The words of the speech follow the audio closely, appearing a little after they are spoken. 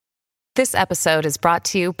This episode is brought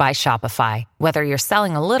to you by Shopify. Whether you're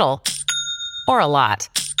selling a little or a lot,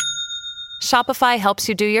 Shopify helps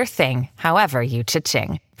you do your thing, however you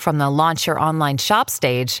cha-ching. From the launch your online shop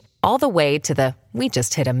stage, all the way to the we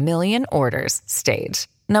just hit 1 million orders stage.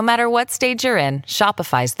 No matter what stage you're in,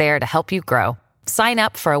 Shopify's there to help you grow. Sign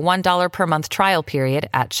up for a $1 per month trial period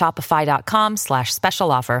at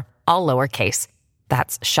shopify.com/special offer, all lowercase.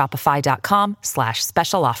 That's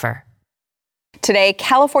shopify.com/special offer. Today,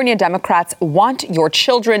 California Democrats want your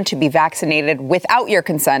children to be vaccinated without your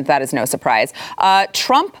consent. That is no surprise.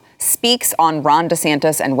 Trump speaks on Ron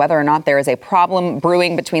DeSantis and whether or not there is a problem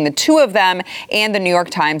brewing between the two of them, and the New York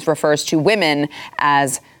Times refers to women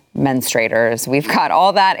as menstruators. We've got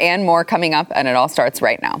all that and more coming up, and it all starts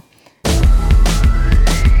right now.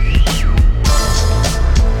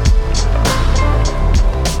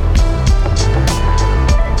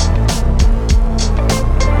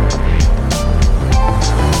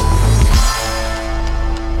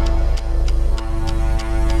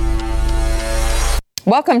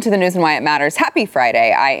 Welcome to the news and why it matters. Happy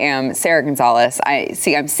Friday. I am Sarah Gonzalez.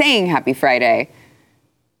 I'm saying happy Friday.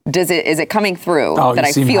 Is it coming through that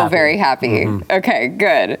I feel happy. Very happy? Mm-hmm. Okay,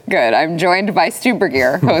 good. I'm joined by Stu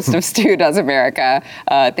Bergier, host of Stu Does America.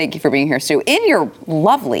 Thank you for being here, Stu. In your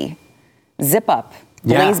lovely Zip Up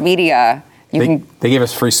Blaze Media. They gave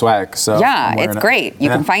us free swag, so yeah, it's great. You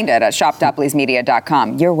can find it at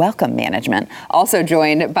shop.blazemedia.com. You're welcome, management. Also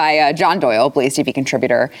joined by John Doyle, Blaze TV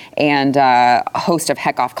contributor and host of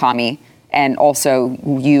Heck Off Commie. And also,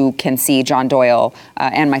 you can see John Doyle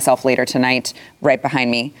and myself later tonight, right behind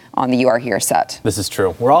me on the You Are Here set. This is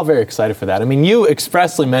true. We're all very excited for that. I mean, you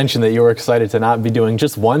expressly mentioned that you were excited to not be doing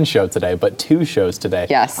just one show today, but two shows today.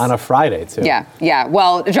 Yes. On a Friday, too. Yeah.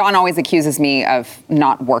 Well, John always accuses me of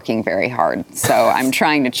not working very hard, so I'm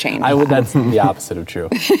trying to change that. That's the opposite of true.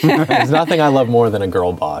 There's nothing I love more than a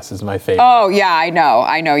girl boss, is my favorite. Oh, yeah, I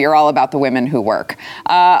know. You're all about the women who work.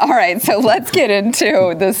 All right, so let's get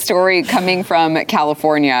into the story coming from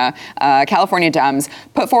California. California Dems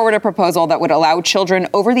put forward a proposal that would allow children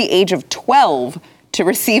over the age of 12 to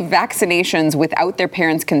receive vaccinations without their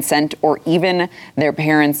parents' consent or even their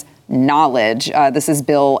parents' knowledge. This is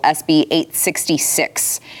Bill SB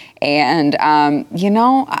 866. And,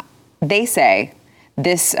 they say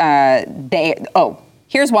this,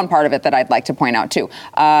 here's one part of it that I'd like to point out, too.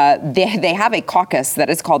 They have a caucus that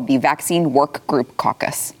is called the Vaccine Work Group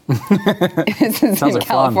Caucus. This is in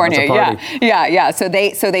California. Yeah. So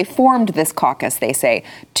they formed this caucus, they say,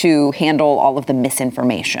 to handle all of the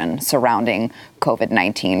misinformation surrounding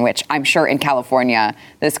COVID-19, which I'm sure in California,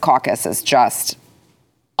 this caucus is just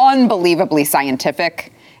unbelievably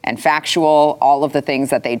scientific and factual, all of the things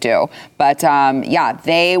that they do. But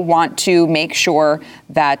they want to make sure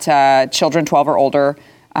that children 12 or older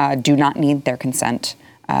do not need their consent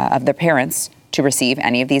of their parents to receive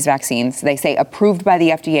any of these vaccines. They say approved by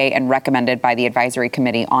the FDA and recommended by the Advisory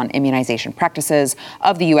Committee on Immunization Practices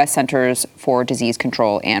of the U.S. Centers for Disease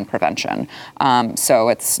Control and Prevention. So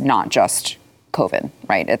it's not just COVID,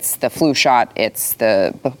 right? It's the flu shot, it's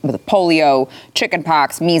the polio,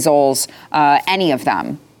 chickenpox, measles, any of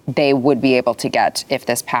them. They would be able to get if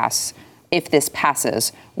this passes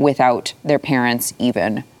without their parents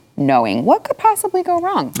even knowing. What could possibly go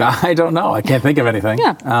wrong? I don't know. I can't think of anything.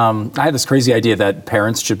 Yeah. I have this crazy idea that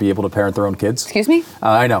parents should be able to parent their own kids. Excuse me?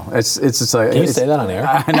 I know. It's Can you say that on air?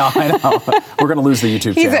 I know. We're going to lose the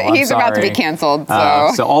YouTube channel. He's about to be canceled.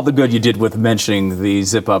 So all the good you did with mentioning the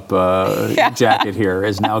Zip Up jacket here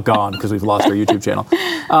is now gone because we've lost our YouTube channel.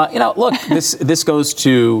 Look, this goes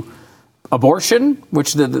to abortion,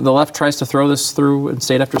 which the left tries to throw this through in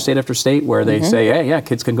state after state after state, where they say, hey, yeah,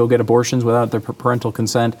 kids can go get abortions without their parental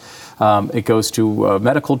consent. It goes to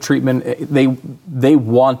medical treatment. They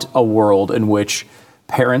want a world in which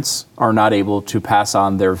parents are not able to pass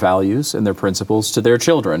on their values and their principles to their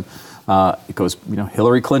children. It goes,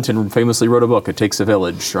 Hillary Clinton famously wrote a book, It Takes a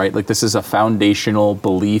Village, right? Like, this is a foundational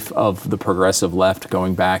belief of the progressive left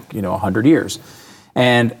going back, 100 years.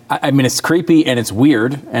 And I mean, it's creepy and it's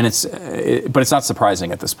weird, and but it's not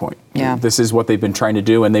surprising at this point. Yeah. This is what they've been trying to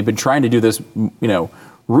do, and they've been trying to do this,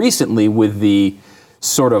 recently with the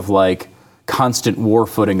sort of like constant war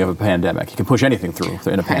footing of a pandemic. You can push anything through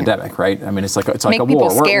in a pandemic, right? I mean, it's like a war. Make people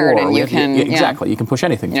scared, and you can exactly. You can push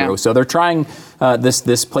anything through. So they're trying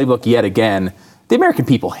this playbook yet again. The American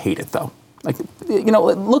people hate it, though. Like,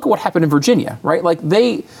 look at what happened in Virginia, right? Like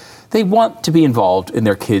they want to be involved in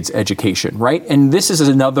their kids' education, right? And this is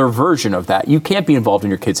another version of that. You can't be involved in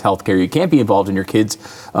your kids' healthcare. You can't be involved in your kids'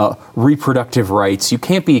 reproductive rights. You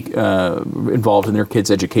can't be involved in their kids'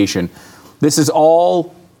 education. This is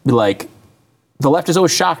all like, the left is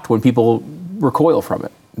always shocked when people recoil from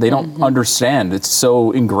it. They don't understand. It's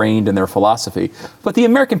so ingrained in their philosophy. But the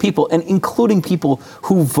American people, and including people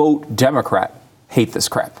who vote Democrat, hate this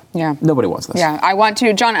crap. Yeah. Nobody wants this. Yeah, I want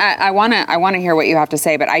to, John, I want to hear what you have to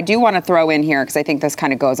say, but I do want to throw in here, because I think this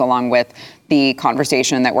kind of goes along with the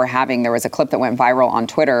conversation that we're having. There was a clip that went viral on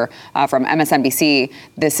Twitter from MSNBC.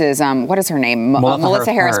 This is, what is her name?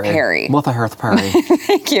 Melissa Harris Perry. Melissa Harris Perry.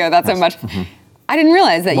 Thank you. That's so much. I didn't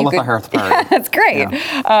realize that Melissa you could. Harris Perry. Yeah, that's great.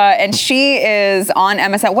 Yeah. And she is on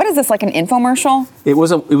MSN. What is this, like an infomercial? It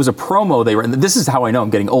was a promo they ran. This is how I know I'm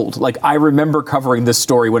getting old. Like, I remember covering this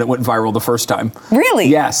story when it went viral the first time. Really?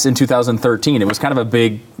 Yes, in 2013. It was kind of a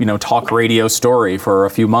big, talk radio story for a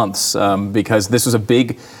few months because this was a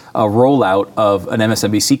big rollout of an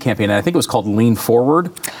MSNBC campaign, and I think it was called Lean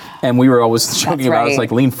Forward. And we were always joking about it's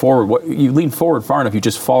like lean forward. You lean forward far enough, you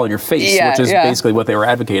just fall on your face, which is basically what they were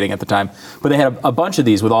advocating at the time. But they had a bunch of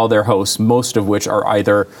these with all their hosts, most of which are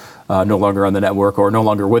either no longer on the network or no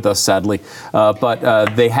longer with us, sadly.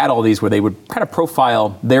 But they had all these where they would kind of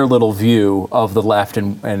profile their little view of the left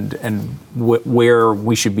and where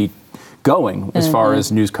we should be going as far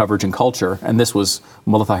as news coverage and culture, and this was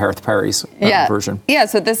Melissa Harris Perry's version. Yeah,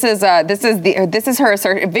 so this is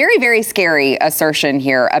her very, very scary assertion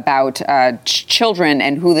here about children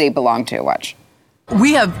and who they belong to. Watch.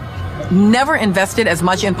 We have never invested as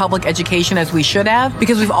much in public education as we should have,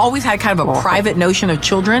 because we've always had kind of a private notion of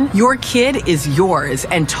children. Your kid is yours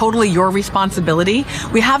and totally your responsibility.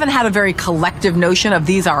 We haven't had a very collective notion of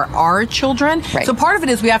these are our children. Right. So part of it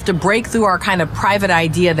is we have to break through our kind of private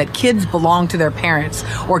idea that kids belong to their parents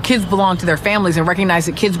or kids belong to their families, and recognize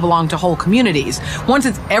that kids belong to whole communities. Once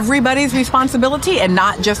it's everybody's responsibility and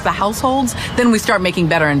not just the households, then we start making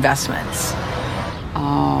better investments.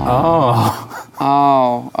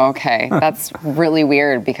 Oh, okay. That's really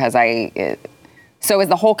weird, because so is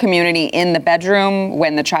the whole community in the bedroom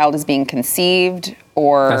when the child is being conceived,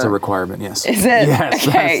 or? That's a requirement, yes. Is it? Yes,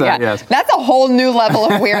 okay, yes. That's a whole new level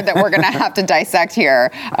of weird that we're going to have to dissect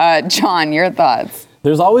here. John, your thoughts?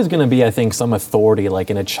 There's always going to be, I think, some authority like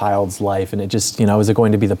in a child's life, and it just, is it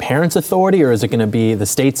going to be the parent's authority or is it going to be the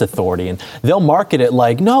state's authority? And they'll market it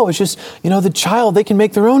like, no, it's just, the child, they can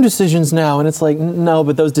make their own decisions now. And it's like, no,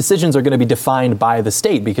 but those decisions are going to be defined by the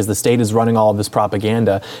state, because the state is running all of this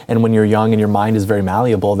propaganda. And when you're young and your mind is very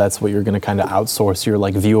malleable, that's what you're going to kind of outsource your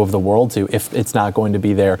view of the world to, if it's not going to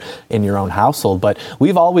be there in your own household. But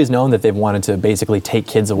we've always known that they've wanted to basically take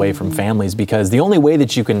kids away from families, because the only way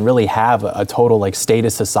that you can really have a total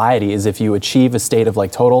statist society is if you achieve a state of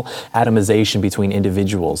total atomization between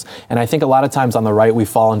individuals. And I think a lot of times on the right we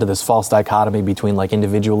fall into this false dichotomy between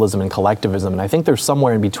individualism and collectivism, and I think there's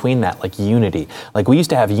somewhere in between that, unity. We used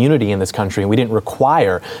to have unity in this country, and we didn't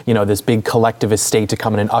require this big collectivist state to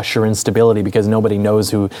come in and usher in stability, because nobody knows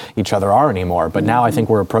who each other are anymore. But now I think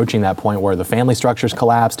we're approaching that point where the family structure's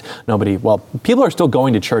collapsed. People are still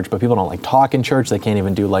going to church, but people don't talk in church. They can't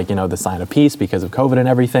even do the sign of peace because of COVID and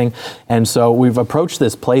everything. And so we've approached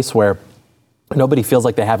this place where nobody feels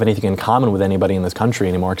like they have anything in common with anybody in this country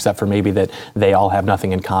anymore, except for maybe that they all have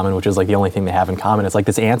nothing in common, which is the only thing they have in common. It's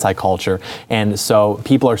this anti-culture. And so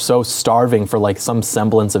people are so starving for some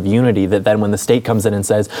semblance of unity that then when the state comes in and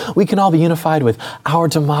says, we can all be unified with our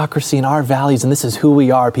democracy and our values, and this is who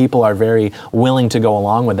we are, people are very willing to go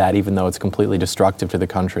along with that, even though it's completely destructive to the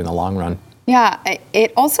country in the long run. Yeah,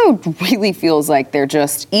 it also really feels like they're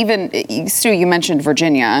just, even, Stu, you mentioned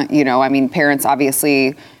Virginia, parents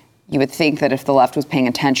obviously, you would think that if the left was paying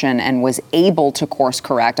attention and was able to course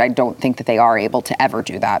correct, I don't think that they are able to ever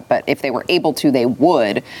do that, but if they were able to, they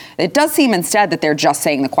would. It does seem instead that they're just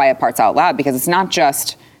saying the quiet parts out loud, because it's not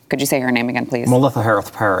just, could you say her name again, please? Melissa Harris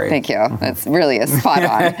Perry. Thank you. That's really a spot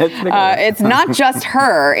on. It's not just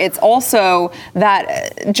her. It's also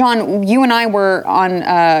that, John, you and I were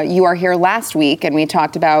on You Are Here last week, and we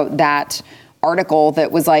talked about that article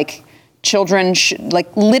that was children,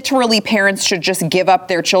 literally parents should just give up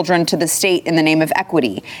their children to the state in the name of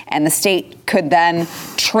equity. And the state could then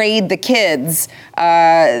trade the kids.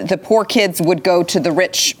 The poor kids would go to the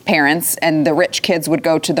rich parents, and the rich kids would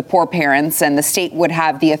go to the poor parents, and the state would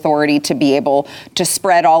have the authority to be able to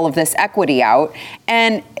spread all of this equity out.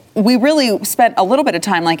 And we really spent a little bit of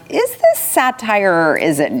time is this satire or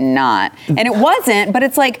is it not? And it wasn't, but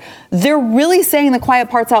it's they're really saying the quiet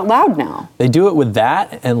parts out loud now. They do it with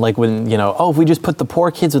that, and when, if we just put the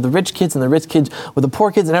poor kids with the rich kids and the rich kids with the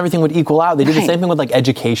poor kids and everything would equal out. They do the same thing with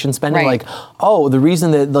education spending. Right. The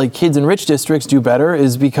reason that kids in rich districts do better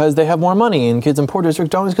is because they have more money, and kids in poor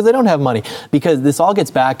districts don't, is because they don't have money. Because this all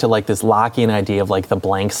gets back to this Lockean idea of the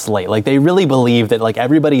blank slate. They really believe that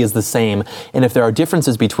everybody is the same, and if there are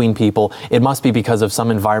differences between between people, it must be because of some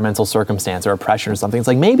environmental circumstance or oppression or something. It's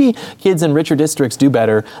like maybe kids in richer districts do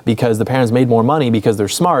better because the parents made more money because they're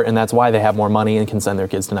smart, and that's why they have more money and can send their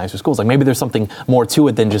kids to nicer schools. Like maybe there's something more to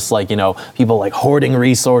it than just like, people like hoarding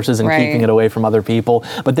resources and keeping it away from other people.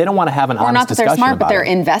 But they don't want to have an honest discussion about it. Not that they're smart, but they're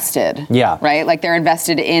invested. Yeah. Right? Like they're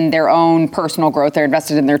invested in their own personal growth. They're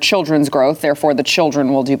invested in their children's growth. Therefore, the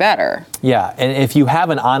children will do better. Yeah. And if you have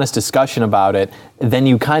an honest discussion about it, then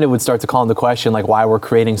you kind of would start to call into question like why we're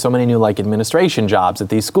creating so many new like administration jobs at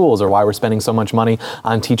these schools, or why we're spending so much money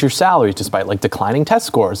on teacher salaries despite like declining test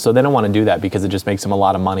scores. So they don't want to do that because it just makes them a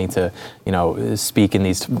lot of money to, speak in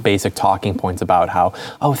these basic talking points about how,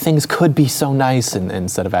 things could be so nice, and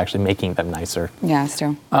instead of actually making them nicer. Yeah,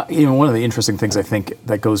 Stu. One of the interesting things I think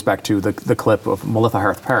that goes back to the clip of Melissa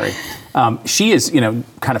Harth Perry. She is,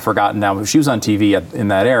 kind of forgotten now. She was on TV in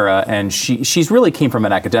that era, and she's really came from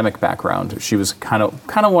an academic background. She was kind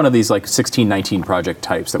of one of these like 1619 Project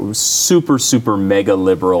types that was super, super mega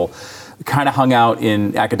liberal, kind of hung out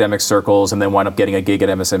in academic circles, and then wound up getting a gig at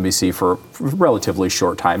MSNBC for a relatively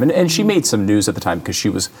short time. And she made some news at the time because she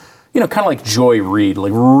was, kind of like Joy Reid,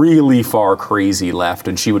 like really far crazy left,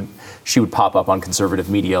 and she would pop up on conservative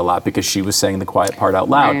media a lot because she was saying the quiet part out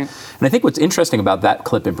loud. Right. And I think what's interesting about that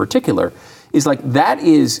clip in particular is like that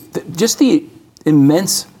is just the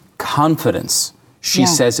immense confidence she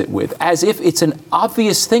says it with, as if it's an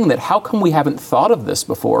obvious thing that how come we haven't thought of this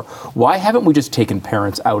before? Why haven't we just taken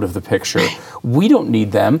parents out of the picture? We don't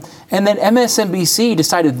need them. And then MSNBC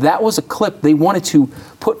decided that was a clip they wanted to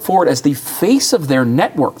put forward as the face of their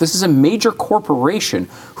network. This is a major corporation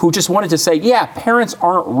who just wanted to say, yeah, parents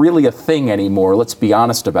aren't really a thing anymore. Let's be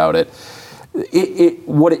honest about it.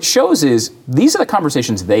 What it shows is these are the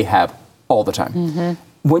conversations they have all the time. Mm-hmm.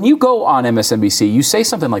 When you go on MSNBC, you say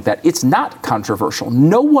something like that, it's not controversial.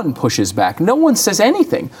 No one pushes back. No one says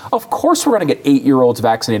anything. Of course we're going to get 8-year-olds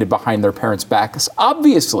vaccinated behind their parents' backs.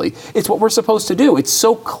 Obviously, it's what we're supposed to do. It's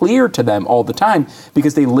so clear to them all the time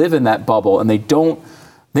because they live in that bubble and they don't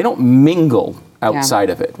mingle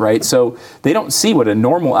outside of it, right? So they don't see what a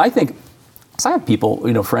normal, I think, I have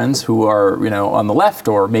people, friends who are, on the left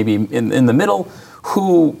or maybe in the middle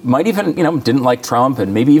who might even, didn't like Trump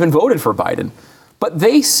and maybe even voted for Biden. But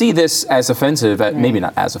they see this as offensive, maybe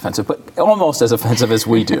not as offensive, but almost as offensive as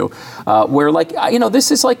we do, where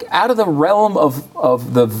this is like out of the realm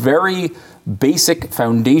of the very basic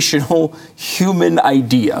foundational human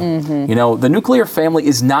idea. Mm-hmm. The nuclear family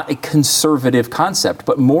is not a conservative concept,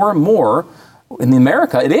 but more and more in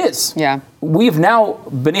America it is. Yeah. We've now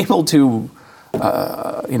been able to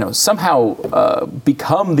somehow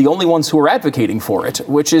become the only ones who are advocating for it,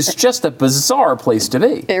 which is just a bizarre place to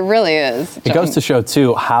be. It really is. It goes to show,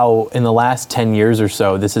 too, how in the last 10 years or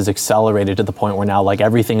so, this has accelerated to the point where now, like,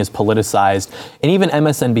 everything is politicized. And even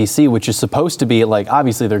MSNBC, which is supposed to be, like,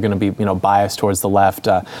 obviously they're going to be, biased towards the left.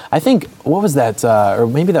 I think, what was that, or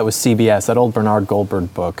maybe that was CBS, that old Bernard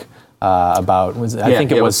Goldberg book. About I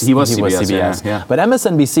think it was CBS. Yeah. But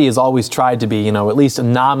MSNBC has always tried to be, at least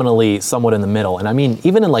nominally somewhat in the middle. And I mean,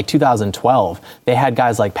 even in like 2012, they had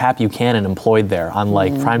guys like Pat Buchanan employed there on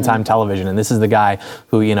like primetime television. And this is the guy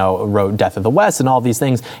who, wrote Death of the West and all these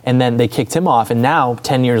things. And then they kicked him off. And now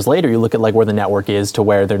 10 years later, you look at like where the network is to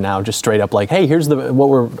where they're now just straight up like, hey, here's what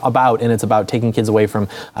we're about. And it's about taking kids away from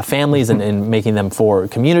families and making them for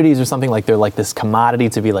communities or something. Like they're like this commodity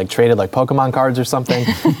to be like traded like Pokemon cards or something.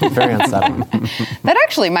 Very unsettling. That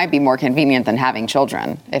actually might be more convenient than having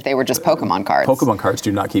children if they were just Pokemon cards. Pokemon cards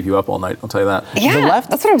do not keep you up all night, I'll tell you that. Yeah, the left,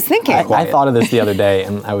 that's what I was thinking. I thought of this the other day,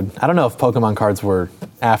 and I don't know if Pokemon cards were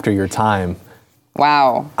after your time.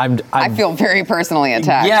 Wow. I feel very personally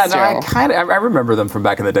attacked. Yeah, no, I remember them from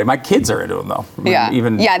back in the day. My kids are into them though. They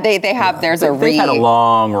have. There's they've had a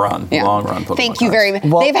long run. Pokemon Thank you very much.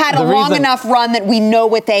 Well, they've had a long enough run that we know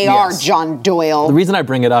what they are, John Doyle. The reason I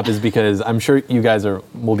bring it up is because I'm sure you guys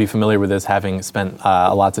will be familiar with this, having spent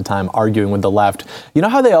lots of time arguing with the left. You know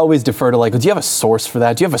how they always defer to like, do you have a source for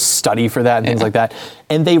that? Do you have a study for that? And things like that.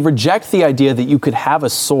 And they reject the idea that you could have a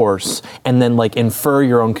source and then like infer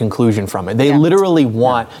your own conclusion from it. They literally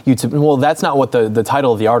want you to, well, that's not what the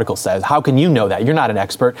title of the article says. How can you know that? You're not an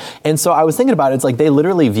expert. And so I was thinking about it. It's like they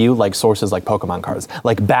literally view like sources like Pokemon cards,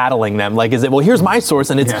 like battling them. Like, is it, well, here's my source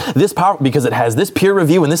and it's this power because it has this peer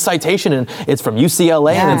review and this citation and it's from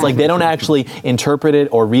UCLA. And it's like they don't actually interpret it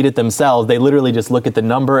or read it themselves. They literally just look at the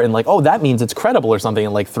number and like, oh, that means it's credible or something,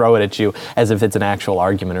 and like throw it at you as if it's an actual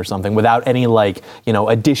argument or something without any like,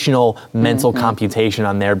 additional mental computation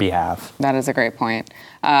on their behalf. That is a great point.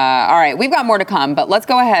 All right, we've got more to come, but let's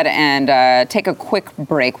go ahead and take a quick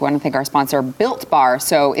break. We want to thank our sponsor, Built Bar.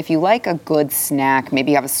 So if you like a good snack,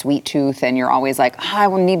 maybe you have a sweet tooth and you're always like, I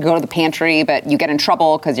will need to go to the pantry, but you get in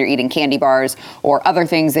trouble because you're eating candy bars or other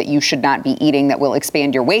things that you should not be eating that will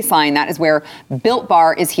expand your waistline, that is where Built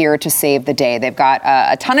Bar is here to save the day. They've got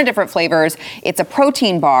a ton of different flavors. It's a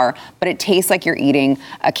protein bar, but it tastes like you're eating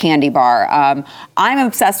a candy bar. I'm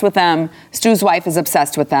obsessed with them. Stu's wife is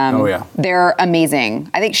obsessed with them. Oh, yeah. They're amazing.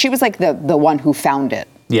 I think she was like the one who found it.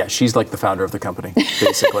 Yeah, she's like the founder of the company,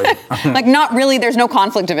 basically. Like, not really, there's no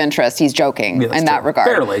conflict of interest. He's joking in that regard.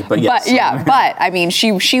 Barely, but yes. But I mean,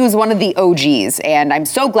 she was one of the OGs, and I'm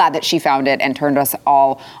so glad that she found it and turned us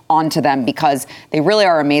all onto them because they really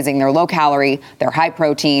are amazing. They're low calorie, they're high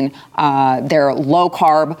protein, they're low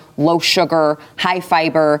carb, low sugar, high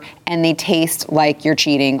fiber, and they taste like you're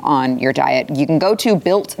cheating on your diet. You can go to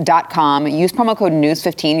built.com, use promo code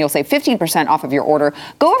news15. You'll save 15% off of your order.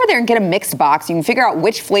 Go over there and get a mixed box. You can figure out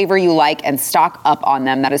which flavor you like and stock up on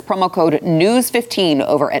them. That is promo code news15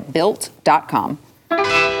 over at built.com.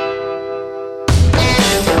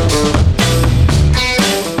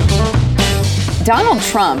 Donald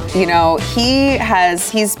Trump, you know,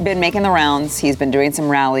 he's been making the rounds. He's been doing some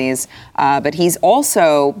rallies, but he's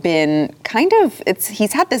also been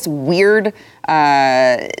he's had this weird,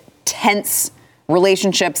 tense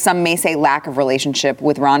relationship, some may say lack of relationship,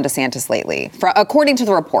 with Ron DeSantis lately, according to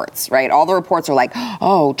the reports, right? All the reports are like,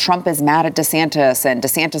 oh, Trump is mad at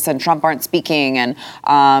DeSantis and Trump aren't speaking. And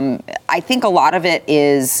I think a lot of it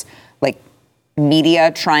is like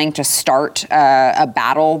media trying to start a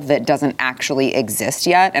battle that doesn't actually exist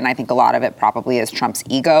yet. And I think a lot of it probably is Trump's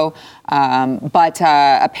ego. But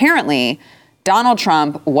apparently, Donald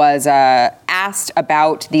Trump was asked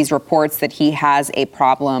about these reports that he has a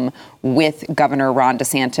problem with Governor Ron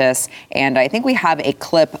DeSantis. And I think we have a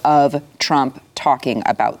clip of Trump talking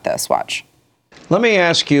about this. Watch. Let me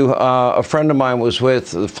ask you, a friend of mine was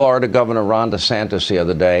with Florida Governor Ron DeSantis the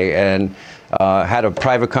other day and had a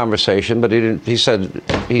private conversation, but he said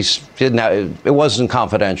it wasn't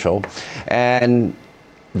confidential. And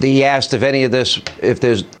he asked if any of this,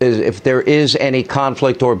 if there is any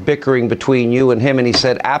conflict or bickering between you and him, and he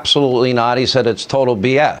said absolutely not. He said it's total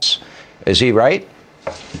BS. Is he right?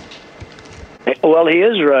 Well, he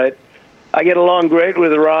is right. I get along great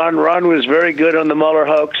with Ron. Ron was very good on the Mueller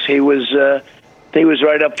hoax. He was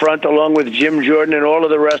right up front, along with Jim Jordan and all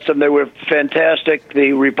of the rest of them. They were fantastic.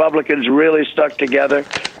 The Republicans really stuck together,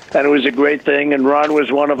 and it was a great thing. And Ron was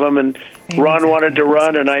one of them. And Ron wanted to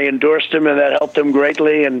run, and I endorsed him, and that helped him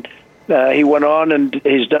greatly. And he went on, and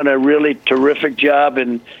he's done a really terrific job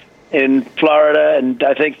in Florida. And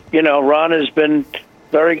I think, Ron has been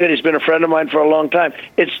very good. He's been a friend of mine for a long time.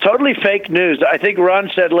 It's totally fake news. I think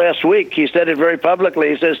Ron said last week, he said it very publicly,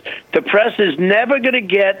 he says, the press is never going to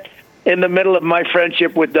get in the middle of my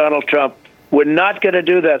friendship with Donald Trump. We're not going to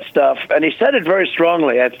do that stuff. And he said it very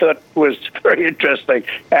strongly. I thought it was very interesting,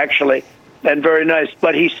 actually, and very nice.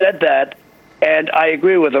 But he said that, and I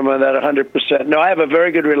agree with him on that 100%. No, I have a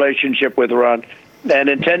very good relationship with Ron and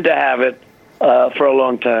intend to have it for a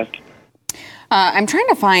long time. I'm trying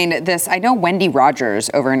to find this. I know Wendy Rogers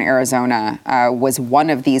over in Arizona was one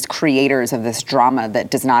of these creators of this drama that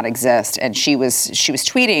does not exist. And she was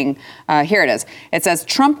tweeting, here it is. It says,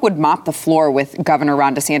 Trump would mop the floor with Governor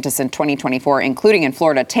Ron DeSantis in 2024, including in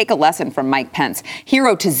Florida. Take a lesson from Mike Pence.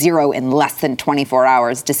 0 to 0 in less than 24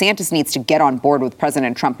 hours. DeSantis needs to get on board with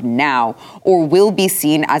President Trump now, or will be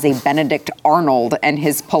seen as a Benedict Arnold and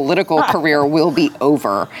his political career will be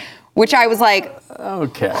over. Which I was like,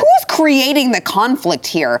 okay, who's creating the conflict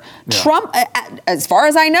here? Yeah. Trump, as far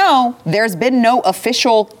as I know, there's been no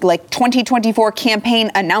official 2024 campaign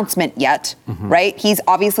announcement yet, right? He's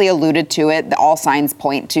obviously alluded to it. All signs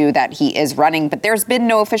point to that he is running, but there's been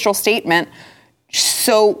no official statement.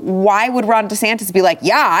 So why would Ron DeSantis be like,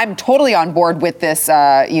 yeah, I'm totally on board with this,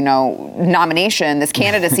 nomination, this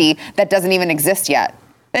candidacy that doesn't even exist yet?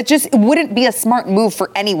 That just wouldn't be a smart move for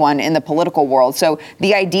anyone in the political world. So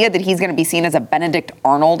the idea that he's going to be seen as a Benedict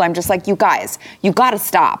Arnold, I'm just like, you guys, you got to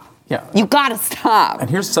stop. Yeah. You got to stop. And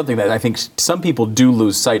here's something that I think some people do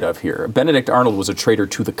lose sight of here. Benedict Arnold was a traitor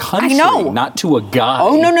to the country, not to a guy.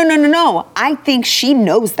 Oh, no. I think she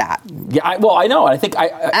knows that. Yeah, I know. I think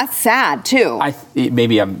that's sad, too.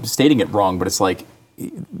 Maybe I'm stating it wrong, but it's like,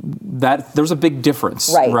 that there's a big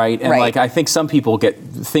difference, right? And I think some people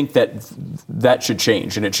think that should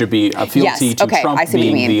change, and it should be a fealty to Trump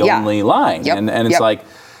being the only line. Yep. And it's like,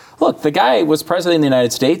 look, the guy was president of the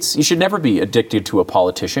United States. You should never be addicted to a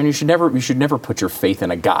politician. You should never put your faith in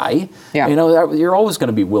a guy. Yeah. You're always going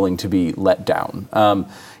to be willing to be let down.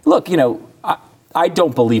 Look, I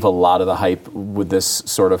don't believe a lot of the hype with this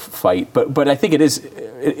sort of fight, but I think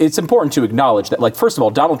it's important to acknowledge that, like, first of all,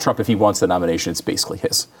 Donald Trump, if he wants the nomination, it's basically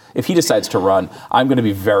his. If he decides to run, I'm going to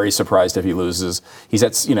be very surprised if he loses. He's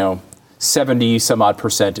at, 70 some odd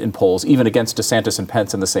 % in polls, even against DeSantis and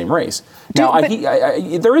Pence in the same race. Now,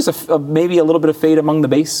 there is maybe a little bit of fade among the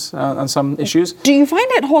base on some issues. Do you find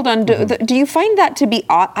it, hold on, do you find that to be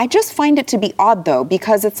odd? I just find it to be odd, though,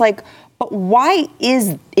 because it's like, but why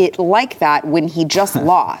is it like that when he just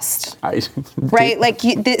lost? Right? Like,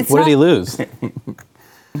 what did he lose?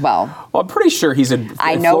 Well, I'm pretty sure he's in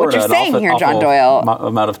I know Florida what you're saying here, John awful Doyle.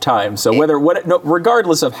 Amount of time. So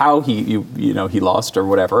regardless of how he lost or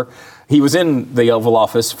whatever, he was in the Oval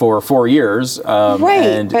Office for 4 years,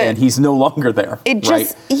 and he's no longer there. It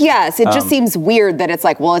just seems weird that it's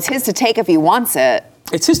like, well, it's his to take if he wants it.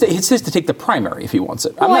 It's his to take the primary if he wants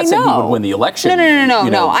it. Well, I'm not saying he would win the election.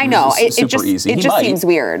 No, I know. It just might. seems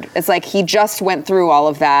weird. It's like he just went through all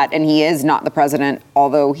of that, and he is not the president,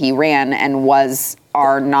 although he ran and was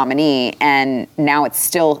our nominee, and now it's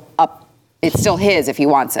still up. It's still his if he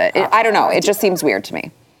wants it. I don't know. It just seems weird to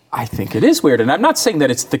me. I think it is weird, and I'm not saying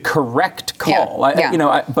that it's the correct call.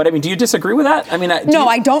 But I mean, do you disagree with that? I mean, I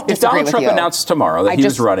don't disagree with you. If Donald Trump announced tomorrow that he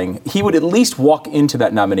was running, he would at least walk into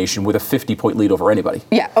that nomination with a 50-point lead over anybody.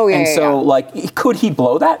 Yeah. Oh, yeah. And so, could he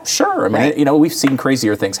blow that? Sure. I mean, we've seen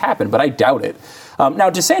crazier things happen, but I doubt it. Now,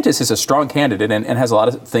 DeSantis is a strong candidate and has a lot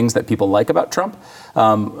of things that people like about Trump,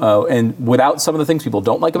 and without some of the things people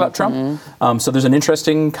don't like about Trump. So there's an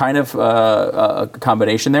interesting kind of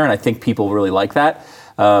combination there, and I think people really like that.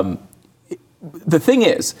 The thing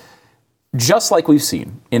is, just like we've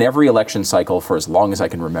seen in every election cycle for as long as I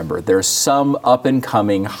can remember, there's some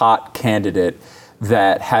up-and-coming hot candidate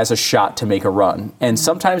that has a shot to make a run. And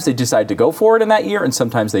sometimes they decide to go for it in that year, and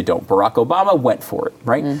sometimes they don't. Barack Obama went for it,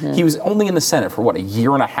 right? Mm-hmm. He was only in the Senate for, a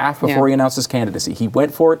year and a half before he announced his candidacy. He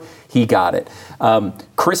went for it. He got it.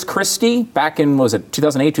 Chris Christie, back in,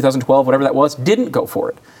 2008, 2012, whatever that was, didn't go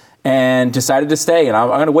for it and decided to stay, and I'm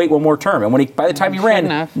going to wait one more term. And by the time he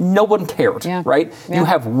ran, no one cared, right? Yeah. You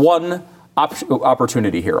have one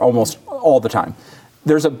opportunity here almost all the time.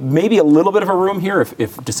 There's maybe a little bit of a room here if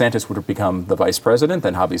DeSantis were to become the vice president,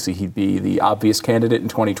 then obviously he'd be the obvious candidate in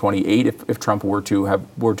 2028 if Trump were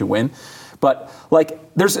to win. But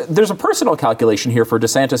there's a personal calculation here for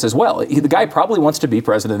DeSantis as well. The guy probably wants to be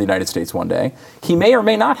president of the United States one day. He may or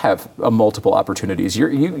may not have multiple opportunities.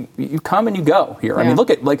 You come and you go here. Yeah. I mean, look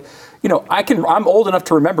at I'm old enough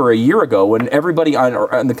to remember a year ago when everybody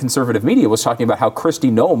on the conservative media was talking about how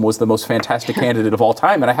Kristi Noem was the most fantastic candidate of all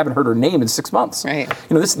time, and I haven't heard her name in 6 months. Right.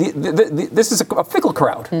 This is a fickle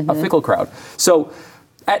crowd. Mm-hmm. A fickle crowd. So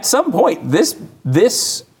at some point,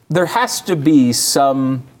 there has to be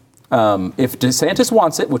some. If DeSantis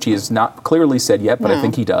wants it, which he has not clearly said yet, but I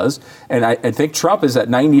think he does, and I think Trump is at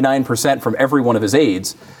 99% from every one of his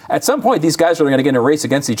aides, at some point these guys are going to get in a race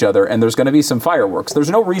against each other, and there's going to be some fireworks. There's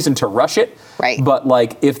no reason to rush it, right? But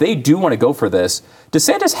if they do want to go for this,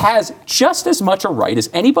 DeSantis has just as much a right as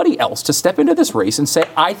anybody else to step into this race and say,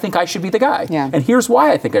 I think I should be the guy. Yeah. And here's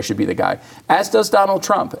why I think I should be the guy, as does Donald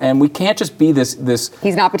Trump. And we can't just be this.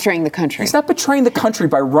 He's not betraying the country. He's not betraying the country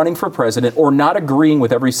by running for president or not agreeing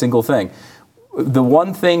with every single thing. The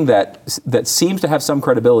one thing that seems to have some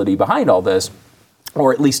credibility behind all this,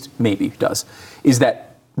 or at least maybe does, is that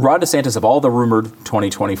Ron DeSantis, of all the rumored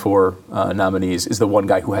 2024 nominees, is the one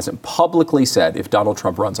guy who hasn't publicly said, if Donald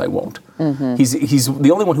Trump runs, I won't. Mm-hmm. He's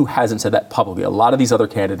the only one who hasn't said that publicly. A lot of these other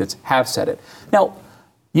candidates have said it. Now,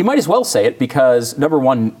 you might as well say it because, number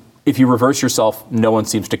one, if you reverse yourself, no one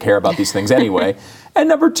seems to care about these things anyway. And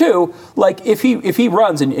number two, if he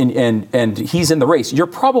runs and he's in the race, you're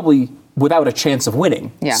probably without a chance of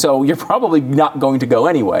winning. Yeah. So you're probably not going to go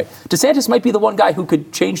anyway. DeSantis might be the one guy who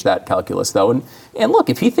could change that calculus, though. And look,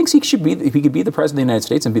 if he thinks if he could be the president of the United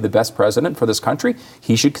States and be the best president for this country,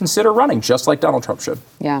 he should consider running, just like Donald Trump should.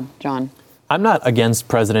 Yeah, John. I'm not against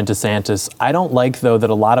President DeSantis. I don't like, though, that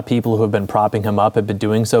a lot of people who have been propping him up have been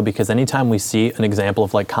doing so, because anytime we see an example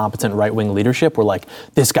of competent right-wing leadership, we're like,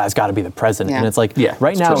 this guy's got to be the president. Yeah. And it's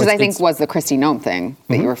right now, which I think was the Kristi Noem thing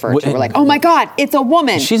that you referred to. We're like, oh my God, it's a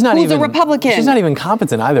woman. Who's a Republican. She's not even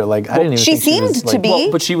competent either. I didn't even. She think seemed to be.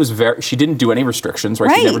 Well, but she didn't do any restrictions,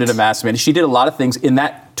 right? She never did a mask mandate. She did a lot of things in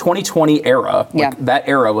that 2020 era. That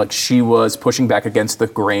era, she was pushing back against the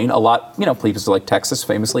grain a lot. Places like Texas,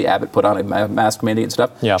 famously, Abbott put on a mask mandate and stuff.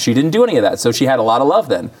 Yeah. She didn't do any of that, so she had a lot of love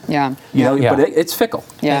then. Yeah. But it's fickle.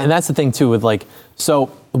 Yeah. And that's the thing too with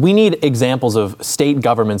so we need examples of state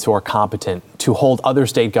governments who are competent to hold other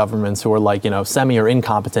state governments who are like, semi or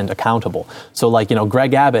incompetent accountable. So like,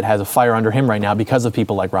 Greg Abbott has a fire under him right now because of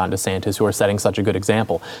people like Ron DeSantis who are setting such a good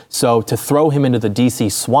example. So to throw him into the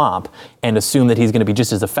DC swamp and assume that he's going to be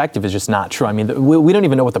just as effective is just not true. I mean, we don't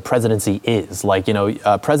even know what the presidency is. Like,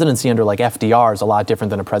 presidency under like FDR is a lot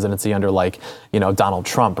different than a presidency under like, Donald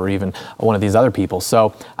Trump or even one of these other people.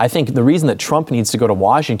 So I think the reason that Trump needs to go to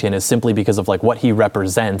Washington is simply because of like what he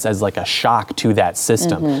represents as like a shock to that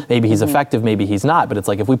system. Maybe he's effective, maybe he's not. But it's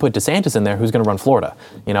like if we put DeSantis in there, who's going to run Florida?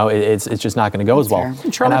 It's just not going to go as well.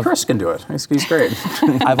 Charlie Crist can do it. He's great.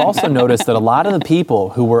 I've also noticed that a lot of the people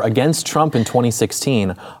who were against Trump in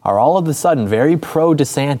 2016 are all of a sudden very pro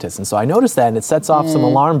DeSantis. And so I noticed that, and it sets off some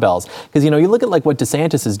alarm bells. Because, you look at like what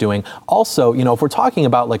DeSantis is doing. Also, if we're talking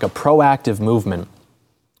about like a proactive movement,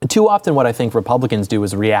 too often what I think Republicans do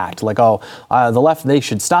is react, like, the left, they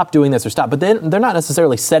should stop doing this or stop. But then they're not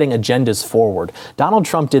necessarily setting agendas forward. Donald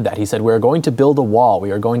Trump did that. He said, we're going to build a wall. We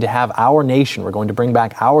are going to have our nation. We're going to bring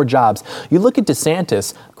back our jobs. You look at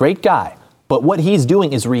DeSantis, great guy. But what he's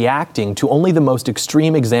doing is reacting to only the most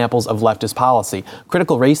extreme examples of leftist policy.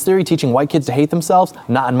 Critical race theory, teaching white kids to hate themselves,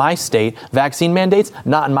 not in my state. Vaccine mandates,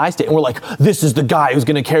 not in my state. And we're like, this is the guy who's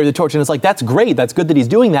going to carry the torch. And it's like, that's great. That's good that he's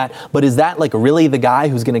doing that. But is that like really the guy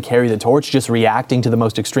who's going to carry the torch, just reacting to the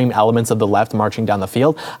most extreme elements of the left marching down the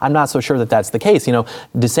field? I'm not so sure that that's the case.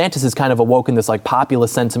 DeSantis has kind of awoken this like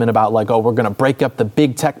populist sentiment about like, we're going to break up the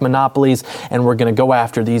big tech monopolies and we're going to go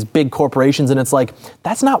after these big corporations. And it's like,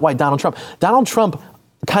 that's not why Donald Trump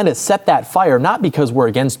kind of set that fire, not because we're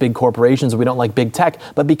against big corporations or we don't like big tech,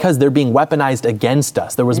 but because they're being weaponized against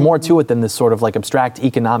us. There was more to it than this sort of like abstract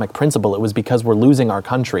economic principle. It was because we're losing our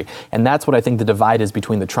country. And that's what I think the divide is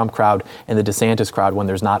between the Trump crowd and the DeSantis crowd when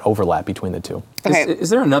there's not overlap between the two. Okay. Is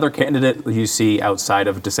there another candidate you see outside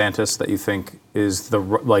of DeSantis that you think is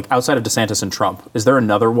outside of DeSantis and Trump? Is there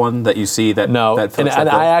another one that you see that? No, and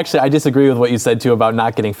I disagree with what you said too about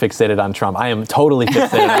not getting fixated on Trump. I am totally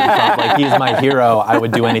fixated on Trump. Like he's my hero. I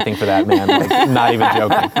would do anything for that man. Like, not even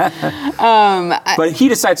joking. But he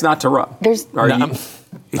decides not to run. He's running.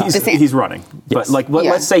 Yes. But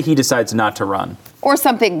let's say he decides not to run. Or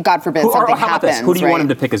something, God forbid, something how about happens. This? Who do you want him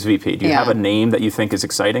to pick as VP? Do you have a name that you think is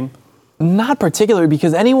exciting? Not particularly,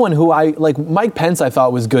 because anyone who Mike Pence I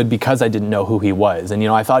thought was good because I didn't know who he was. And,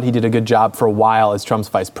 I thought he did a good job for a while as Trump's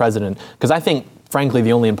vice president, because I think, frankly,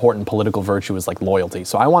 the only important political virtue is like loyalty.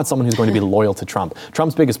 So I want someone who's going to be loyal to Trump.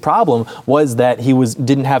 Trump's biggest problem was that he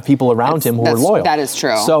didn't have people around him who were loyal. That is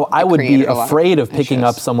true. So I would be afraid of picking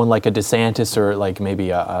up someone like a DeSantis or like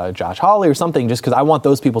maybe a Josh Hawley or something, just because I want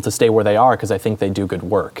those people to stay where they are because I think they do good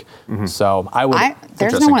work. So I would.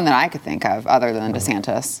 There's no one that I could think of other than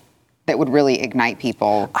DeSantis that would really ignite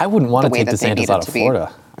people. I wouldn't want to take DeSantis out of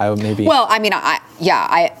Florida. I would maybe. Well, I mean,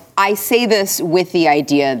 I say this with the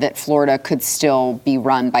idea that Florida could still be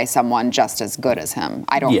run by someone just as good as him.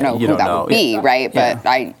 I don't know who that would be, right? But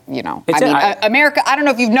America, I don't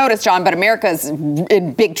know if you've noticed, John, but America's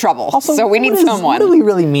in big trouble. Also, so we need someone. What do we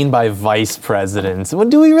really mean by vice presidents? What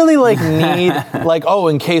do we really need,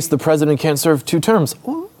 in case the president can't serve 2 terms?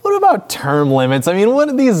 What about term limits? I mean, what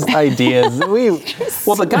are these ideas?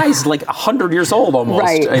 Well, the guy's like 100 years old almost.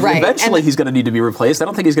 Right. Eventually, he's going to need to be replaced. I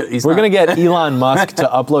don't think he's going to. We're going to get Elon Musk to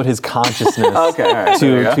upload his consciousness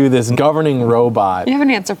to this governing robot. You have an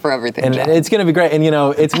answer for everything, and John. It's going to be great. And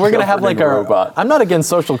we're going to have like our robot. I'm not against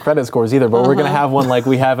social credit scores either, but we're going to have one like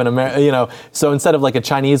we have in America. So instead of like a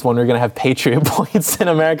Chinese one, we're going to have Patriot points in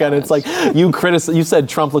America, and it's like you said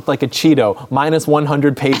Trump looked like a Cheeto, minus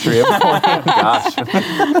 100 Patriot points. Gosh.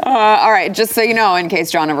 All right, just so you know, in case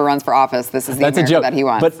John ever runs for office, this is the America that he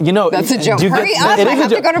wants. But that's a joke. Hurry up! I have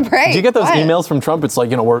to go to break. Do you get those emails from Trump? It's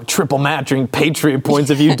like, we're triple matching Patriot points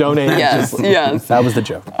if you donate. Yes. That was the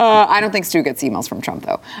joke. I don't think Stu gets emails from Trump,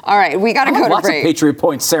 though. All right, we got to go to lots break. Lots of Patriot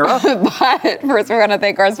points, Sarah. But first, we're going to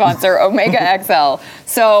thank our sponsor, Omega XL.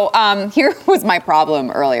 So here was my problem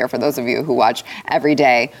earlier, for those of you who watch every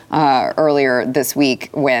day earlier this week,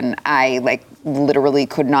 when I literally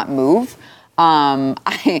could not move.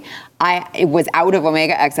 I was out of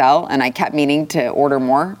Omega XL, and I kept meaning to order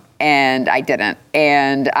more, and I didn't.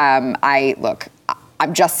 And I'm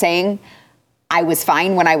just saying, I was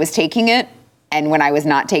fine when I was taking it, and when I was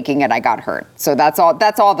not taking it, I got hurt. So that's all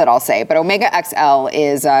that I'll say. But Omega XL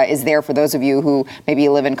is there for those of you who maybe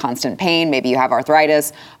you live in constant pain, maybe you have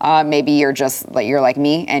arthritis, maybe you're like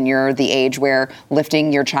me and you're the age where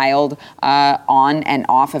lifting your child on and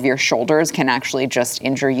off of your shoulders can actually just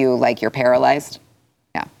injure you like you're paralyzed.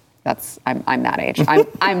 Yeah. I'm that age.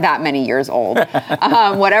 I'm that many years old.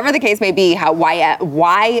 Whatever the case may be, how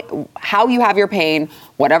you have your pain,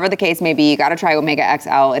 whatever the case may be, you got to try Omega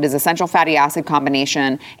XL. It is essential fatty acid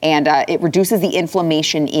combination, and it reduces the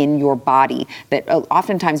inflammation in your body. That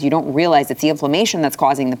oftentimes you don't realize it's the inflammation that's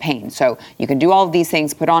causing the pain. So you can do all of these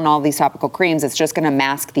things, put on all these topical creams. It's just going to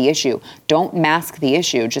mask the issue. Don't mask the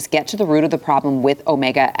issue. Just get to the root of the problem with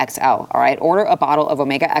Omega XL. All right. Order a bottle of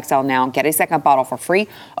Omega XL now. Get a second bottle for free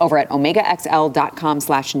over at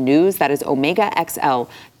omegaxl.com/news. That is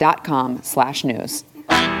omegaxl.com/news.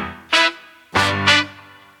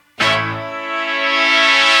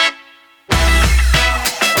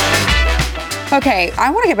 Okay,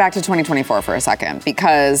 I want to get back to 2024 for a second,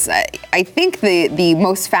 because I think the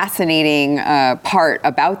most fascinating part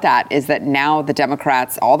about that is that now the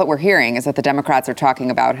Democrats, all that we're hearing is that the Democrats are talking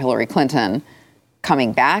about Hillary Clinton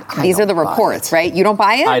coming back. These are the reports, right? You don't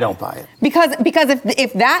buy it? I don't buy it. Because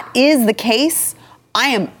if that is the case, I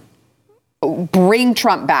am bring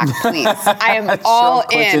Trump back, please. I am all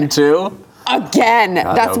Trump Clinton too? Again,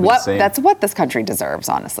 God, that's what this country deserves,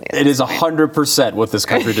 honestly. It is 100% what this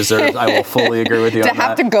country deserves. I will fully agree with you on that. To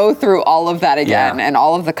have to go through all of that again and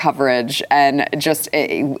all of the coverage, and just,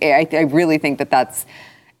 I really think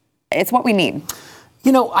it's what we need.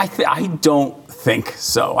 You know, I don't think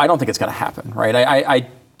so. I don't think it's going to happen, right?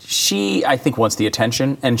 She, I think, wants the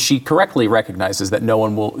attention, and she correctly recognizes that no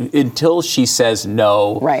one will, until she says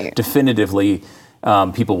no definitively,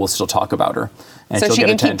 people will still talk about her. And so she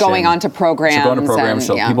can keep going on to programs. She'll go on to programs,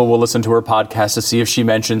 so people will listen to her podcast to see if she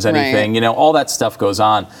mentions anything. Right. You know, all that stuff goes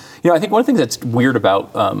on. You know, I think one of the things that's weird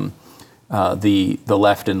about the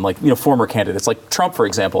left and, like, you know, former candidates like Trump, for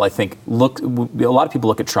example, I think a lot of people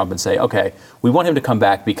look at Trump and say, okay, we want him to come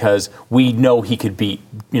back because we know he could beat,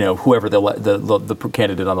 you know, whoever the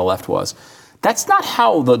candidate on the left was. That's not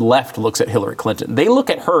how the left looks at Hillary Clinton. They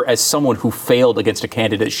look at her as someone who failed against a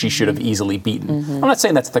candidate she should have easily beaten. Mm-hmm. I'm not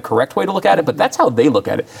saying that's the correct way to look at it, but that's how they look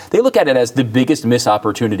at it. They look at it as the biggest missed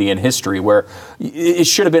opportunity in history, where it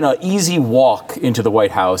should have been an easy walk into the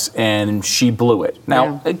White House, and she blew it.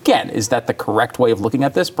 Now, again, is that the correct way of looking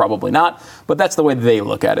at this? Probably not, but that's the way they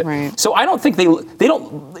look at it. Right. So I don't think they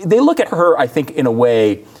look at her, I think, in a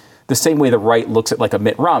way, the same way the right looks at, like, a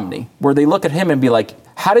Mitt Romney, where they look at him and be like,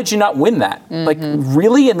 how did you not win that? Mm-hmm. Like,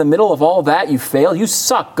 really, in the middle of all that, you failed? You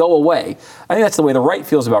suck. Go away. I think that's the way the right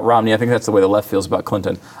feels about Romney. I think that's the way the left feels about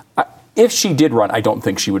Clinton. If she did run, I don't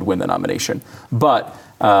think she would win the nomination. But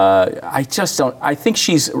I just don't. I think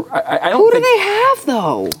she's. Who do they have,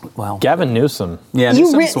 though? Well, Gavin Newsom. Yeah,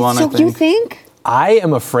 Newsom's one, I think. So you think? I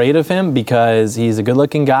am afraid of him because he's a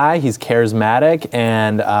good-looking guy, he's charismatic,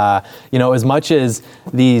 and you know, as much as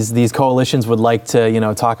these coalitions would like to, you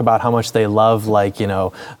know, talk about how much they love, like, you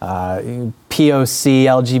know, POC,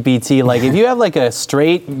 LGBT, like, if you have, like, a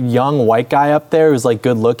straight young white guy up there who's, like,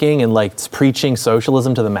 good-looking and, like, preaching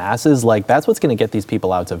socialism to the masses, like, that's what's going to get these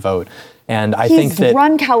people out to vote. And I think that he's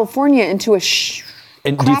run California into a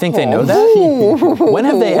and do you think they know that? When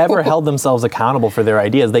have they ever held themselves accountable for their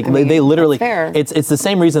ideas? They literally, it's the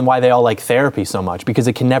same reason why they all like therapy so much, because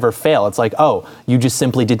it can never fail. It's like, oh, you just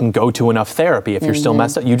simply didn't go to enough therapy if you're still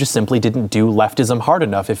messed up. You just simply didn't do leftism hard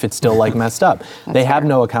enough if it's still, like, messed up. They have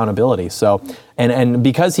no accountability. So, and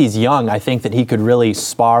because he's young, I think that he could really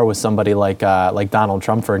spar with somebody like Donald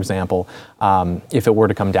Trump, for example, if it were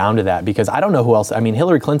to come down to that. Because I don't know who else. I mean,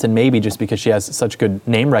 Hillary Clinton maybe just because she has such good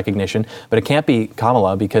name recognition, but it can't be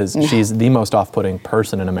Kamala because she's the most off-putting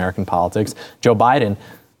person in American politics. Joe Biden,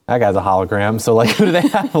 that guy's a hologram. So, like, who do they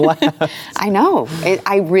have left? I know.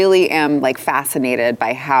 I really am, like, fascinated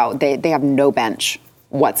by how they have no bench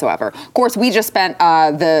whatsoever. Of course, we just spent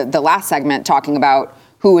the last segment talking about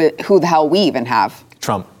who the hell we even have.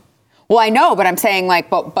 Trump. Well, I know, but I'm saying, like,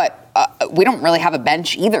 but we don't really have a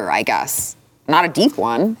bench either, I guess. Not a deep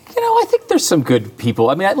one. You know, I think there's some good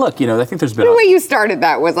people. I mean, I think there's been... The way you started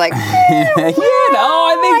that was like... I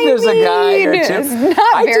think there's a guy or two. It's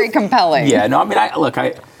not very compelling. Yeah, no, I mean,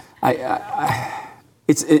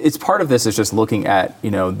 it's part of this is just looking at,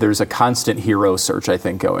 you know, there's a constant hero search, I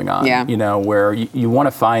think, going on. Yeah. You know, where you want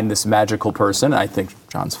to find this magical person. I think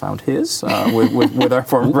John's found his with our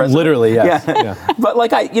former president. Literally, yes. Yeah. But,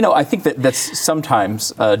 like, I think that's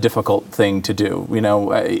sometimes a difficult thing to do. You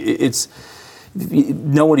know, it's...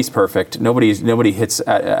 Nobody's perfect. Nobody hits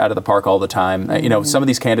out of the park all the time. You know, some of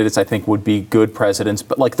these candidates I think would be good presidents,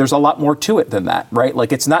 but, like, there's a lot more to it than that, right?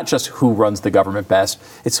 Like, it's not just who runs the government best.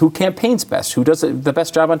 It's who campaigns best, who does the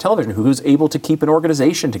best job on television, who's able to keep an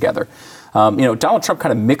organization together. You know, Donald Trump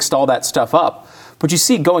kind of mixed all that stuff up. But you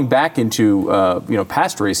see, going back into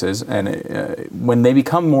past races, and when they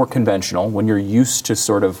become more conventional, when you're used to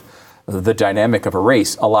sort of the dynamic of a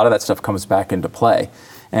race, a lot of that stuff comes back into play.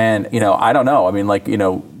 And, I don't know. I mean,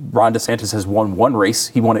 Ron DeSantis has won one race.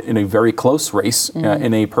 He won it in a very close race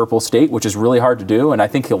in a purple state, which is really hard to do. And I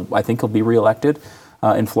think he'll be reelected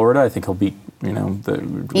in Florida. I think he'll be,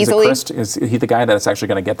 easily. Is he the guy that's actually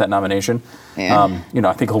going to get that nomination? Yeah.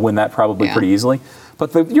 I think he'll win that probably pretty easily.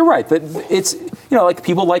 But you're right. That it's, like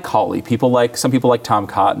people like Hawley, some people like Tom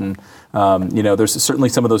Cotton. There's certainly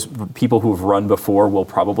some of those people who have run before will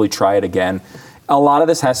probably try it again. A lot of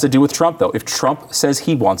this has to do with Trump, though. If Trump says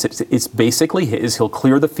he wants it, it's basically his. He'll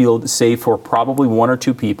clear the field, save for probably one or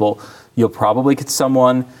two people. You'll probably get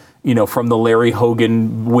someone, from the Larry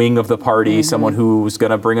Hogan wing of the party, someone who's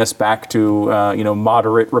going to bring us back to,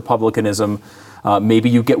 moderate republicanism. Maybe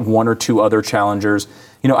you get one or two other challengers.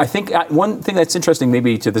 I think one thing that's interesting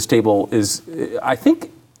maybe to this table is I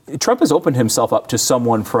think Trump has opened himself up to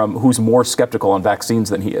someone who's more skeptical on vaccines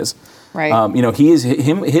than he is. Right. He is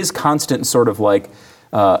his constant sort of look.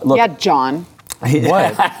 Yeah, John.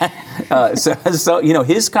 What? So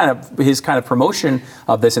his kind of promotion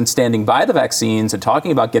of this and standing by the vaccines and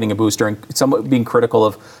talking about getting a booster and somewhat being critical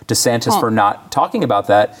of DeSantis for not talking about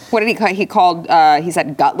that. What did he call? He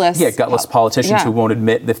said gutless. Yeah, gutless politicians who won't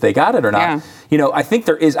admit if they got it or not. Yeah. I think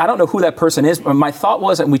there is. I don't know who that person is. But my thought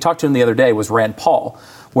was, and we talked to him the other day, was Rand Paul,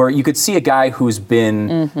 where you could see a guy who's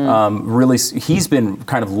been he's been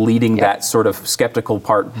kind of leading that sort of skeptical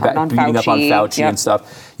part, beating up on Fauci and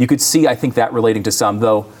stuff. You could see, I think, that relating to some,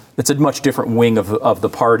 though it's a much different wing of the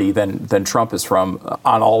party than Trump is from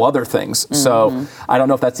on all other things. So I don't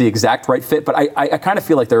know if that's the exact right fit, but I kind of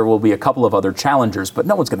feel like there will be a couple of other challengers, but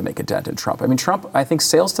no one's going to make a dent in Trump. I mean, Trump, I think,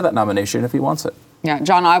 sails to that nomination if he wants it. Yeah,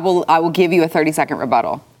 John, I will give you a 30-second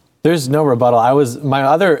rebuttal. There's no rebuttal. My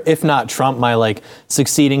other, if not Trump, my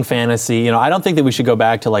succeeding fantasy, I don't think that we should go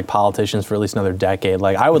back to politicians for at least another decade.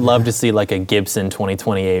 I would love to see a Gibson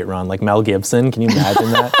 2028 run, like Mel Gibson. Can you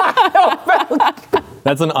imagine that?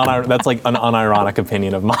 That's an unironic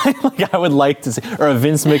opinion of mine. I would like to see, or a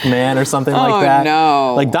Vince McMahon or something like that.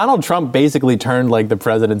 Oh, no. Donald Trump basically turned the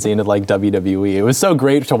presidency into WWE. It was so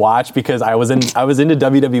great to watch because I was into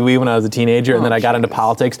WWE when I was a teenager, and then I got into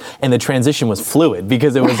politics, and the transition was fluid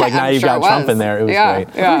because it was now you've got Trump in there. It was great.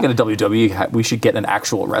 Yeah. If we get a WWE, we should get an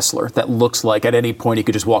actual wrestler that looks like at any point he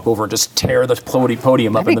could just walk over and just tear the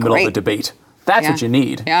podium up in the middle of the debate. That's what you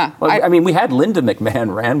need. Yeah. Well, I mean, we had Linda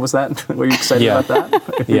McMahon ran. Were you excited about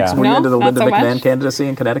that? Yeah. Were you into the Linda McMahon much. candidacy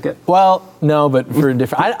in Connecticut? Well, no, but for a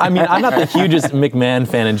different. I'm not the hugest McMahon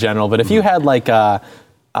fan in general, but if you had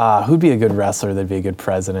who'd be a good wrestler that'd be a good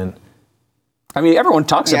president? I mean, everyone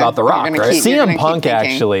talks about The Rock, right? CM Punk,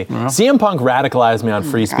 actually. Yeah. CM Punk radicalized me on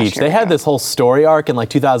free speech. They had this whole story arc in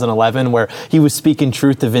 2011 where he was speaking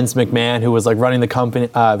truth to Vince McMahon, who was running the company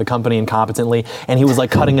incompetently, and he was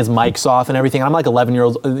cutting his mics off and everything. I'm 11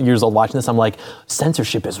 years old watching this. I'm like,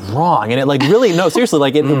 censorship is wrong, and it really no, seriously,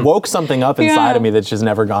 it woke something up inside of me that's just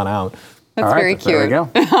never gone out. That's very cute. There we go.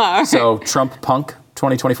 Right. So Trump Punk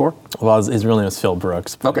 2024? Well, his real name is Phil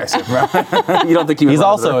Brooks. Okay, so you don't think he would? He's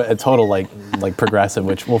also a total progressive,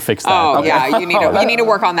 which we'll fix that. Oh, okay. Yeah, you need to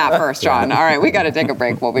work on that first, John. All right, we got to take a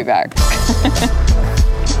break. We'll be back.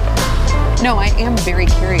 No, I am very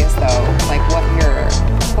curious though, what your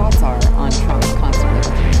thoughts are on Trump's constantly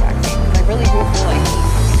pushing vaccine. I really do feel like.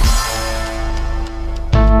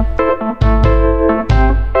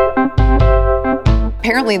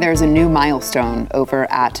 Apparently, there's a new milestone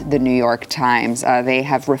over at the New York Times. They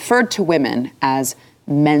have referred to women as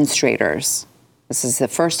menstruators. This is the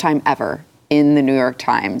first time ever in the New York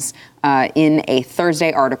Times in a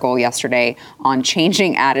Thursday article yesterday on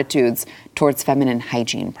changing attitudes towards feminine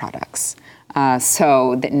hygiene products.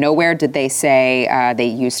 So that nowhere did they say they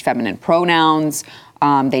used feminine pronouns.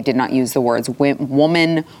 They did not use the words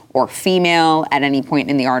woman or female at any point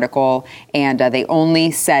in the article, and they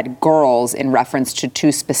only said girls in reference to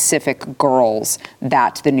two specific girls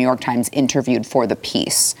that the New York Times interviewed for the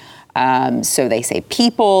piece. So they say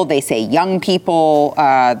people, they say young people,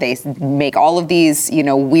 they make all of these,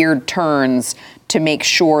 weird turns to make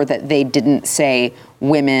sure that they didn't say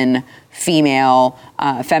women, female,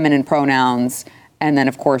 feminine pronouns, and then,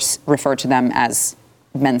 of course, refer to them as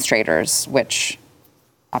menstruators, which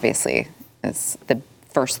obviously is the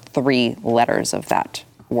first three letters of that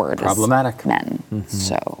word. Problematic. Men. Mm-hmm.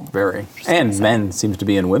 So very. And men seems to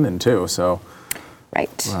be in women too. So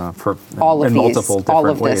right. For all of multiple different all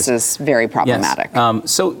of ways. this is very problematic.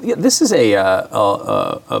 Yes. So this is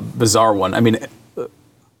a bizarre one. I mean,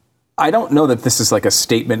 I don't know that this is like a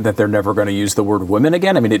statement that they're never going to use the word women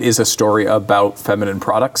again. I mean, it is a story about feminine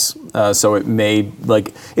products, so it may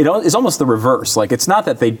it's almost the reverse. Like, it's not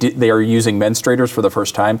that they are using menstruators for the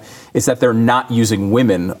first time; it's that they're not using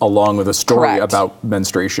women along with a story about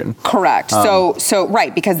menstruation. Correct. So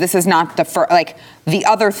right, because this is not the first. Like the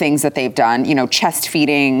other things that they've done, chest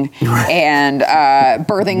feeding and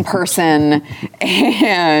birthing person,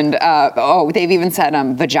 and they've even said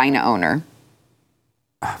vagina owner.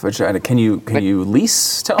 Vagina. Can you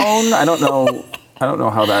lease to own? I don't know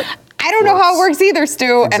how that. I don't know how it works either,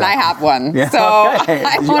 Stu, exactly. And I have one. Yeah. So okay.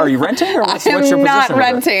 Are you renting, or what's your position? I'm not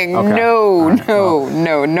renting. Okay.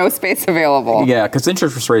 No space available. Yeah, because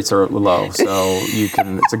interest rates are low, so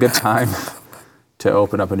it's a good time to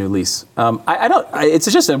open up a new lease. It's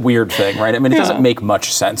just a weird thing, right? I mean, it doesn't make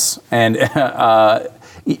much sense, and.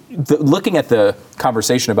 Looking at the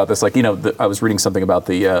conversation about this, I was reading something about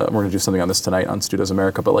we're going to do something on this tonight on Stu Does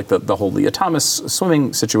America, but the whole Leah Thomas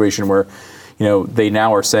swimming situation where, they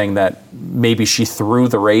now are saying that maybe she threw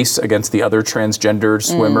the race against the other transgendered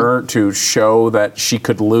swimmer to show that she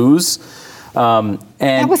could lose. And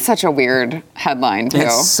that was such a weird headline, too.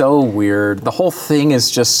 It's so weird. The whole thing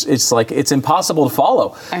is just, it's impossible to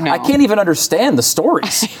follow. I know. I can't even understand the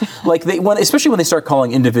stories. Especially when they start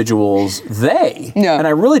calling individuals they. Yeah. And I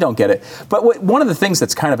really don't get it. But one of the things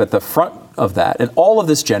that's kind of at the front of that, and all of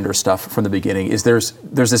this gender stuff from the beginning, is there's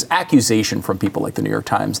this accusation from people like the New York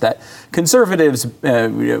Times that conservatives,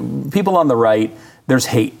 people on the right, there's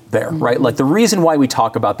hate there, right? Like, the reason why we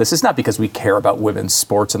talk about this is not because we care about women's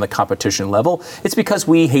sports and the competition level. It's because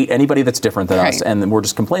we hate anybody that's different than us, and we're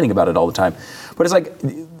just complaining about it all the time. But it's like,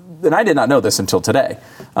 and I did not know this until today,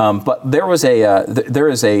 but there is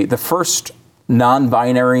the first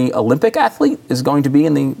non-binary Olympic athlete is going to be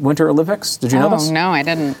in the Winter Olympics. Did you know this? Oh, no, I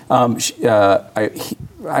didn't.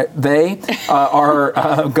 They are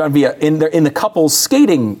going to be in the couples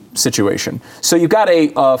skating situation. So you've got a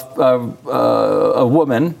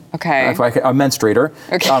woman, a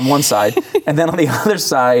menstruator, on one side, and then on the other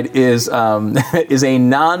side is a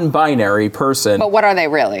non-binary person. But what are they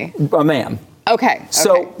really? A man. Okay.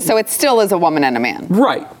 So it still is a woman and a man.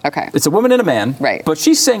 Right. Okay. It's a woman and a man. Right. But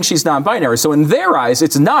she's saying she's non-binary. So in their eyes,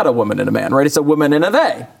 it's not a woman and a man, right? It's a woman and a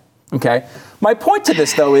they. Okay. My point to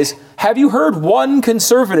this, though, is have you heard one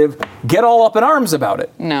conservative get all up in arms about it?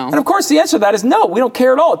 No. And of course, the answer to that is no. We don't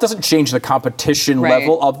care at all. It doesn't change the competition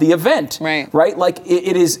level of the event. Right. Like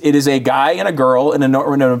it is a guy and a girl in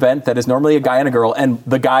an event that is normally a guy and a girl, and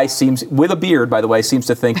the guy seems, with a beard, by the way, seems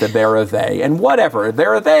to think that they're a they. And whatever.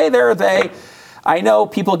 They're a they. I know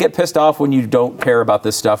people get pissed off when you don't care about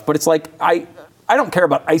this stuff, but it's like, I don't care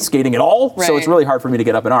about ice skating at all, so it's really hard for me to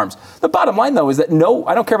get up in arms. The bottom line, though, is that no,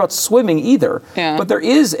 I don't care about swimming either. Yeah. But there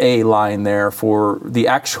is a line there for the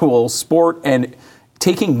actual sport and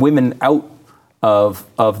taking women out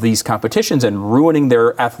of these competitions and ruining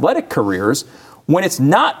their athletic careers. When it's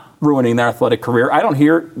not ruining their athletic career, I don't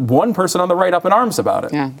hear one person on the right up in arms about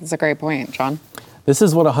it. Yeah, that's a great point, John. This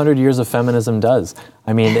is what 100 years of feminism does.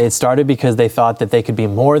 I mean, it started because they thought that they could be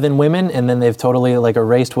more than women, and then they've totally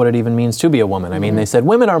erased what it even means to be a woman. I mean, they said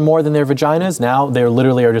women are more than their vaginas. Now they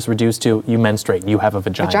literally are just reduced to, you menstruate, you have a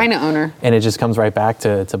vagina. Vagina owner. And it just comes right back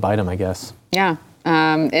to bite them, I guess. Yeah,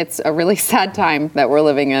 it's a really sad time that we're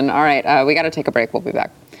living in. All right, we got to take a break. We'll be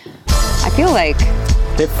back. I feel like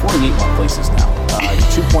they have 48 more places now,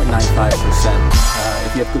 2.95%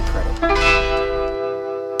 if you have good credit.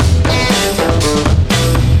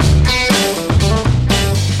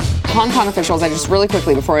 Hong Kong officials, I just really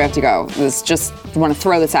quickly before we have to go, want to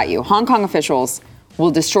throw this at you. Hong Kong officials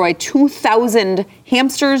will destroy 2,000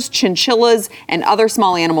 hamsters, chinchillas, and other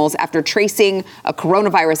small animals after tracing a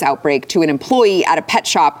coronavirus outbreak to an employee at a pet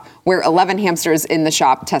shop where 11 hamsters in the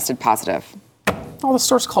shop tested positive. Oh, the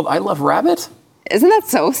store's called I Love Rabbit? Isn't that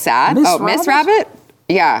so sad? Miss Rabbit?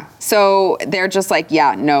 Yeah. So they're just like,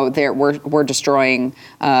 we're destroying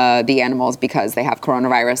the animals because they have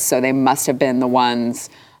coronavirus. So they must have been the ones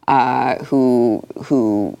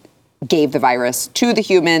who gave the virus to the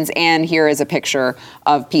humans. And here is a picture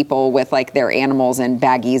of people with their animals in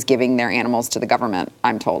baggies giving their animals to the government,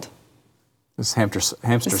 I'm told. This hamster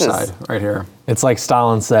side right here. It's like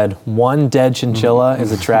Stalin said, one dead chinchilla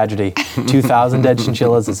is a tragedy. 2,000 dead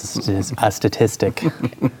chinchillas is a statistic.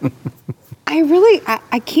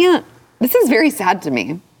 I can't, this is very sad to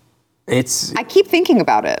me. I keep thinking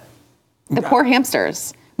about it. The poor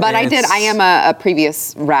hamsters. But I am a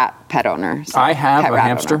previous rat pet owner. So I have a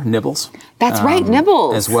hamster, Nibbles. That's right,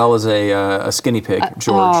 Nibbles. As well as a skinny pig,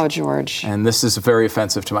 George. Oh, George. And this is very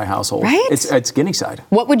offensive to my household. Right? It's guinea side.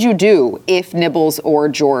 What would you do if Nibbles or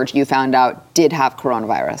George, you found out, did have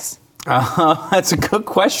coronavirus? That's a good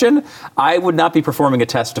question. I would not be performing a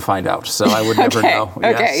test to find out, so I would never know.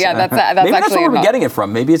 Okay, Yes. yeah, that's maybe that's actually where we're getting it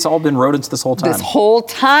from. Maybe it's all been rodents this whole time. This whole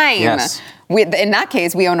time. Yes. In that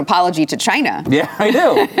case, we owe an apology to China. Yeah, I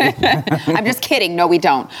do. I'm just kidding. No, we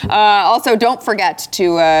don't. Also, don't forget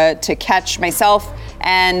to catch myself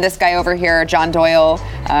and this guy over here, John Doyle,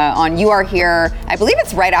 on You Are Here. I believe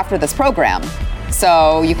it's right after this program.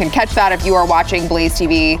 So you can catch that if you are watching Blaze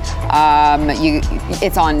TV.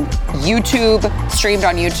 It's on YouTube, streamed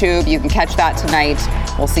on YouTube. You can catch that tonight.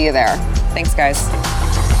 We'll see you there. Thanks, guys.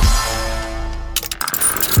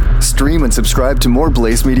 Stream and subscribe to more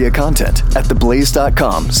Blaze Media content at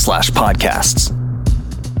theblaze.com/podcasts.